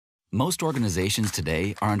Most organizations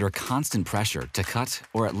today are under constant pressure to cut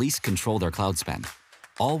or at least control their cloud spend,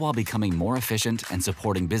 all while becoming more efficient and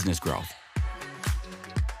supporting business growth.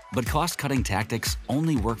 But cost-cutting tactics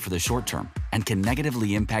only work for the short term and can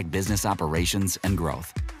negatively impact business operations and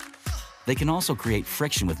growth. They can also create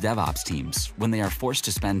friction with DevOps teams when they are forced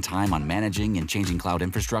to spend time on managing and changing cloud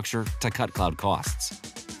infrastructure to cut cloud costs.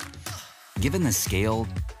 Given the scale,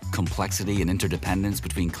 complexity, and interdependence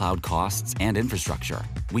between cloud costs and infrastructure,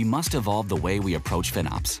 we must evolve the way we approach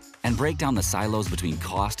FinOps and break down the silos between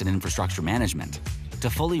cost and infrastructure management to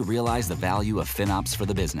fully realize the value of FinOps for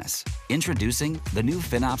the business. Introducing the new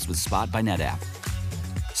FinOps with Spot by NetApp.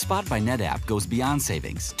 Spot by NetApp goes beyond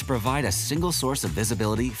savings to provide a single source of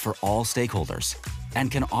visibility for all stakeholders and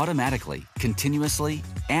can automatically, continuously,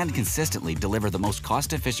 and consistently deliver the most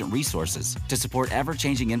cost-efficient resources to support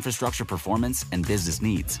ever-changing infrastructure performance and business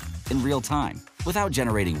needs in real time without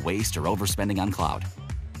generating waste or overspending on cloud.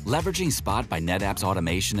 Leveraging Spot by NetApp's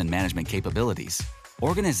automation and management capabilities,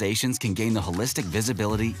 organizations can gain the holistic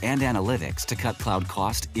visibility and analytics to cut cloud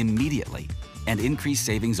cost immediately and increase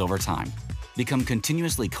savings over time, become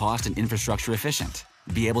continuously cost and infrastructure efficient,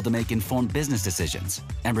 be able to make informed business decisions,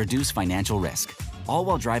 and reduce financial risk, all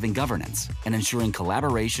while driving governance and ensuring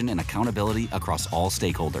collaboration and accountability across all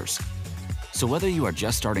stakeholders. So whether you are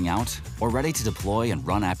just starting out or ready to deploy and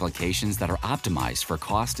run applications that are optimized for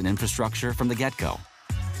cost and infrastructure from the get-go,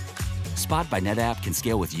 Spot by NetApp can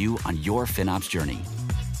scale with you on your FinOps journey.